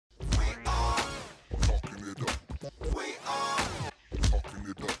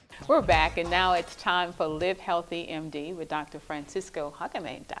We're back, and now it's time for Live Healthy MD with Dr. Francisco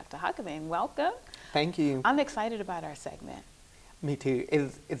Jacome. Dr. Jacome, welcome. Thank you. I'm excited about our segment. Me too.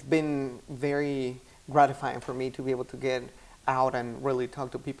 It's been very gratifying for me to be able to get out and really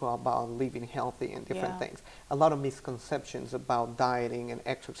talk to people about living healthy and different things. A lot of misconceptions about dieting and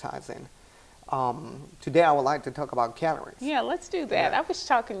exercising. Today I would like to talk about calories. Yeah, let's do that. I was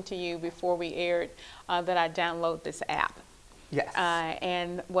talking to you before we aired that I download this app. Yes.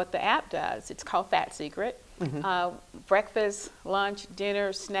 And what the app does, it's called Fat Secret. Breakfast, lunch,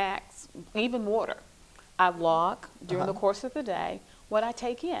 dinner, snacks, even water. I log during the course of the day what I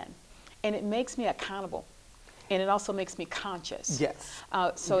take in. And it makes me accountable. And it also makes me conscious. Yes.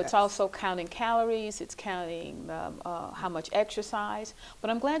 So it's also counting calories, it's counting how much exercise. But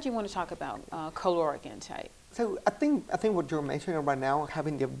I'm glad you want to talk about caloric intake. So I think what you're mentioning right now,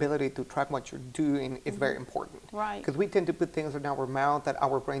 having the ability to track what you're doing is very important. Right. Because we tend to put things in our mouth that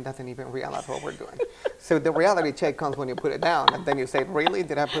our brain doesn't even realize what we're doing. So the reality check comes when you put it down, and then you say, really,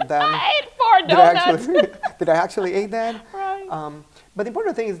 did I put that? I ate 4 donuts. Did I actually eat that? Right. But the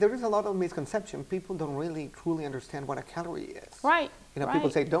important thing is there is a lot of misconception. People don't really truly understand what a calorie is. Right. You know, people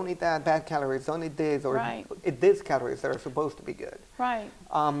say, don't eat that, bad calories, don't eat this, or eat these calories that are supposed to be good. Right.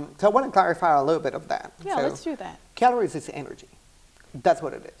 So I want to clarify a little bit of that. Yeah, so let's do that. Calories is energy. That's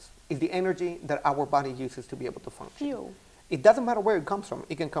what it is. It's the energy that our body uses to be able to function. Fuel. It doesn't matter where it comes from.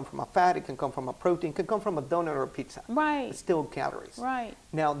 It can come from a fat, it can come from a protein, it can come from a donut or a pizza. Right. It's still calories. Right.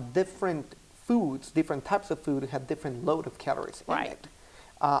 Now, different foods, different types of food have different load of calories in it.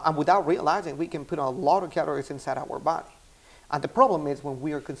 And without realizing, we can put a lot of calories inside our body. And the problem is when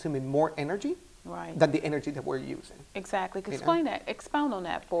we are consuming more energy than the energy that we're using. Exactly. Expound on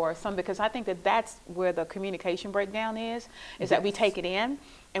that for some, because I think that that's where the communication breakdown is that we take it in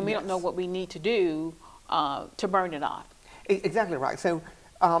and we don't know what we need to do to burn it off. Exactly right. So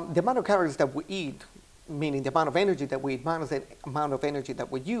the amount of calories that we eat, meaning the amount of energy that we eat minus the amount of energy that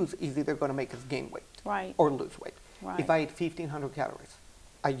we use, is either going to make us gain weight or lose weight. If I eat 1,500 calories,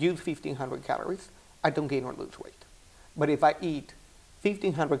 I use 1,500 calories, I don't gain or lose weight. But if I eat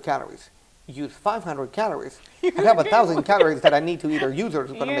 1,500 calories, use 500 calories, I have 1,000 calories that I need to either use or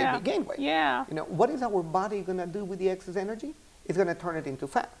it's going to make me gain weight. Yeah. You know, what is our body going to do with the excess energy? It's going to turn it into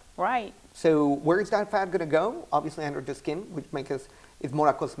fat. Right. So where is that fat going to go? Obviously under the skin, which makes us, it's more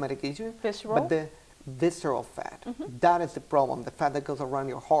a cosmetic issue. Visceral. But the visceral fat, that is the problem. The fat that goes around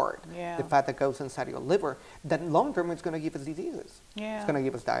your heart, the fat that goes inside your liver, that long term is going to give us diseases. It's going to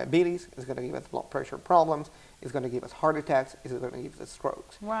give us diabetes, it's going to give us blood pressure problems, it's going to give us heart attacks, it's going to give us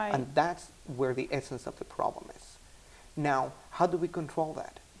strokes. And that's where the essence of the problem is. Now, how do we control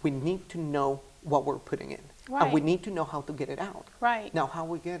that? We need to know what we're putting in. And we need to know how to get it out. Now, how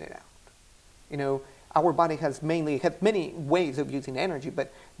we get it out? You know, our body has many ways of using energy,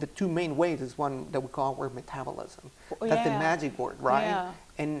 but the two main ways is one that we call our metabolism. That's the magic word, right?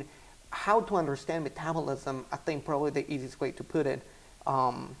 And how to understand metabolism, I think probably the easiest way to put it,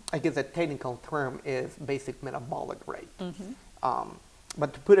 I guess the technical term is basic metabolic rate.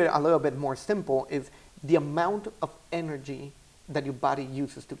 But to put it a little bit more simple is the amount of energy that your body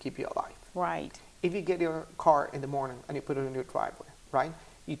uses to keep you alive. If you get your car in the morning and you put it in your driveway,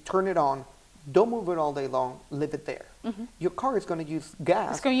 you turn it on, don't move it all day long, leave it there. Your car is going to use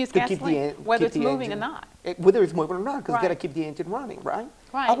gas. It's going to use gasoline, keep whether it's moving or not. Whether it's moving or not, because it's got to keep the engine running, right?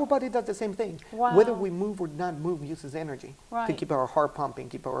 Our body does the same thing. Whether we move or not move uses energy to keep our heart pumping,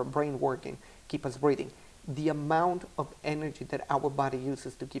 keep our brain working, keep us breathing. The amount of energy that our body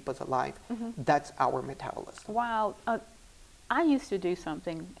uses to keep us alive, that's our metabolism. Wow. I used to do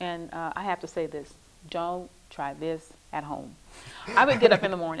something, and I have to say this, don't try this at home. I would get up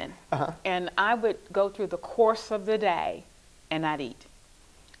in the morning and I would go through the course of the day and not eat.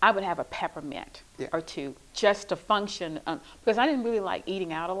 I would have a peppermint or two just to function because I didn't really like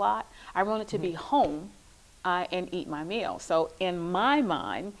eating out a lot. I wanted to be home and eat my meal. So in my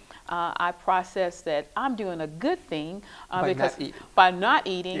mind, I processed that I'm doing a good thing by not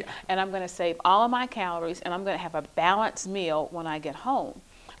eating and I'm going to save all of my calories and I'm going to have a balanced meal when I get home.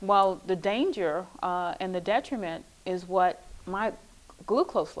 Well, the danger and the detriment is what my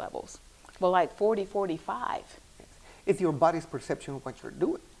glucose levels were like 40, 45. It's your body's perception of what you're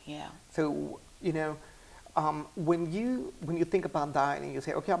doing. So, you know, when you think about dieting, you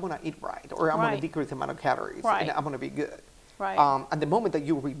say, okay, I'm going to eat right, or I'm going to decrease the amount of calories, and I'm going to be good. At the moment that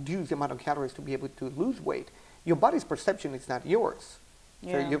you reduce the amount of calories to be able to lose weight, your body's perception is not yours.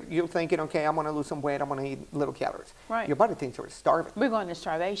 So you're thinking, okay, I'm going to lose some weight, I'm going to eat little calories. Your body thinks you're starving. We're going to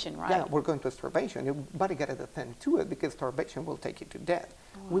starvation, right? Yeah, we're going to starvation. Your body got to attend to it because starvation will take you to death.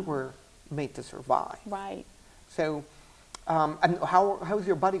 We were made to survive. So And how is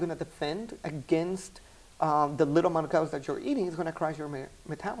your body going to defend against the little amount of calories that you're eating is going to crash your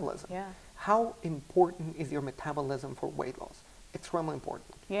metabolism. Yeah. How important is your metabolism for weight loss? Extremely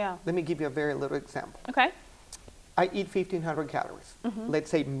important. Yeah. Let me give you a very little example. Okay. I eat 1,500 calories. Mm-hmm. Let's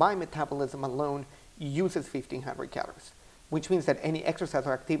say my metabolism alone uses 1,500 calories, which means that any exercise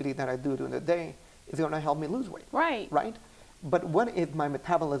or activity that I do during the day is going to help me lose weight. Right. Right? But what if my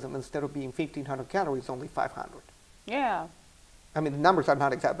metabolism, instead of being 1,500 calories, only 500? Yeah. I mean, the numbers are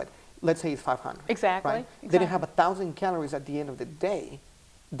not exact, but let's say it's 500. Exactly. Right? Exactly. Then I have 1,000 calories at the end of the day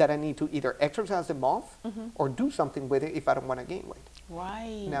that I need to either exercise them off or do something with it if I don't want to gain weight.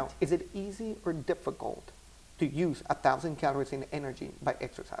 Right. Now, is it easy or difficult to use 1,000 calories in energy by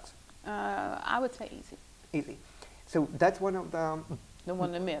exercise? I would say easy. Easy. So that's one of the One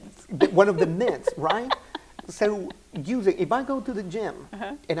of the myths. one of the myths, right? So if I go to the gym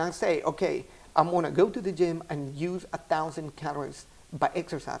and I say, okay, I'm going to go to the gym and use 1,000 calories by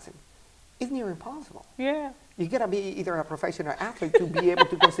exercising, it's near impossible. Yeah. You got to be either a professional athlete to be able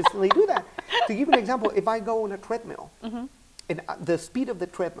to consistently do that. To give you an example, if I go on a treadmill, and the speed of the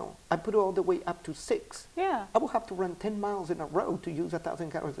treadmill, I put it all the way up to 6. Yeah. I will have to run 10 miles in a row to use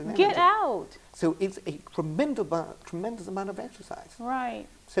 1,000 calories in energy. Get out. So it's a tremendous amount of exercise. Right.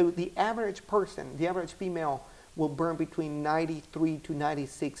 So the average person, the average female, will burn between 93 to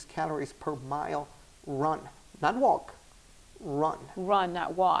 96 calories per mile run. Not walk, run. Run,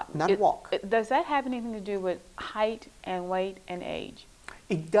 not walk. Not walk. Does that have anything to do with height and weight and age?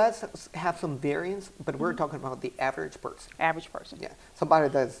 It does have some variance, but we're talking about the average person. Average person. Yeah. Somebody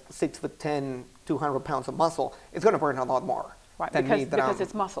that's 6'10", 200 pounds of muscle is going to burn a lot more. Right, than me because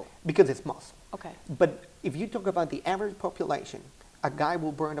it's muscle. Because it's muscle. Okay. But if you talk about the average population, a guy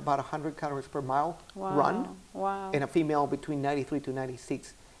will burn about 100 calories per mile run, and a female between 93 to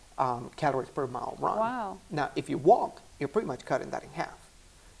 96 calories per mile run. Wow. Now, if you walk, you're pretty much cutting that in half.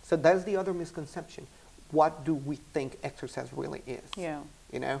 So that's the other misconception. What do we think exercise really is? Yeah.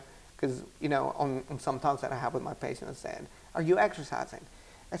 You know, because, you know, on some talks that I have with my patients, I said, are you exercising?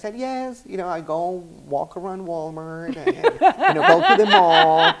 I said, yes, you know, I go walk around Walmart and, you know, go to the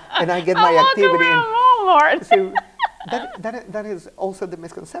mall and I get my activity. Walmart. So that is also the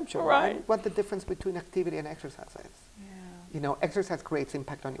misconception, right? Right. What the difference between activity and exercise is. Yeah. You know, exercise creates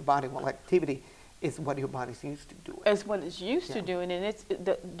impact on your body, while activity is what your body's used to doing. It's what it's used to doing, and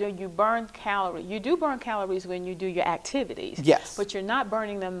do you burn calories? You do burn calories when you do your activities. Yes. But you're not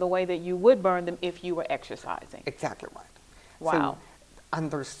burning them the way that you would burn them if you were exercising. Exactly right. Wow. So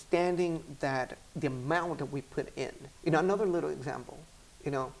understanding that the amount that we put in. You know, another little example,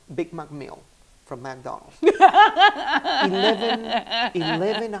 you know, Big Mac meal from McDonald's.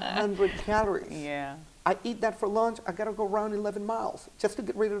 1,100 calories. Yeah. I eat that for lunch, I gotta go around 11 miles just to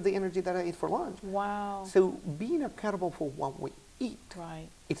get rid of the energy that I ate for lunch. Wow. So being accountable for what we eat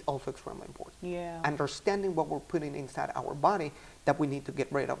is also extremely important. Yeah. Understanding what we're putting inside our body that we need to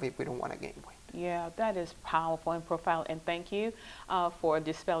get rid of if we don't want to gain weight. Yeah, that is powerful and profound. And thank you for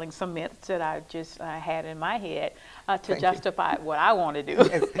dispelling some myths that I just had in my head to justify what I want to do.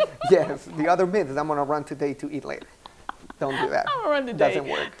 Yes. The other myth is I'm going to run today to eat later. Don't do that. I'm going to run today Doesn't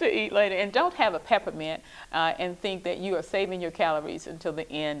work. to eat later. And don't have a peppermint and think that you are saving your calories until the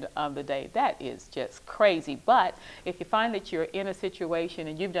end of the day. That is just crazy. But if you find that you're in a situation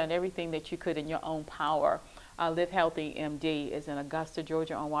and you've done everything that you could in your own power, Live Healthy MD is in Augusta,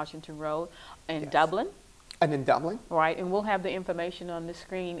 Georgia on Washington Road in Dublin. And in Dublin. Right, and we'll have the information on the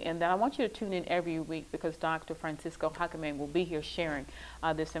screen. And then I want you to tune in every week because Dr. Francisco Jacome will be here sharing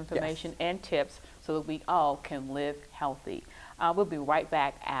this information and tips so that we all can live healthy. We'll be right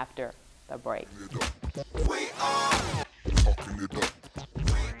back after the break. We are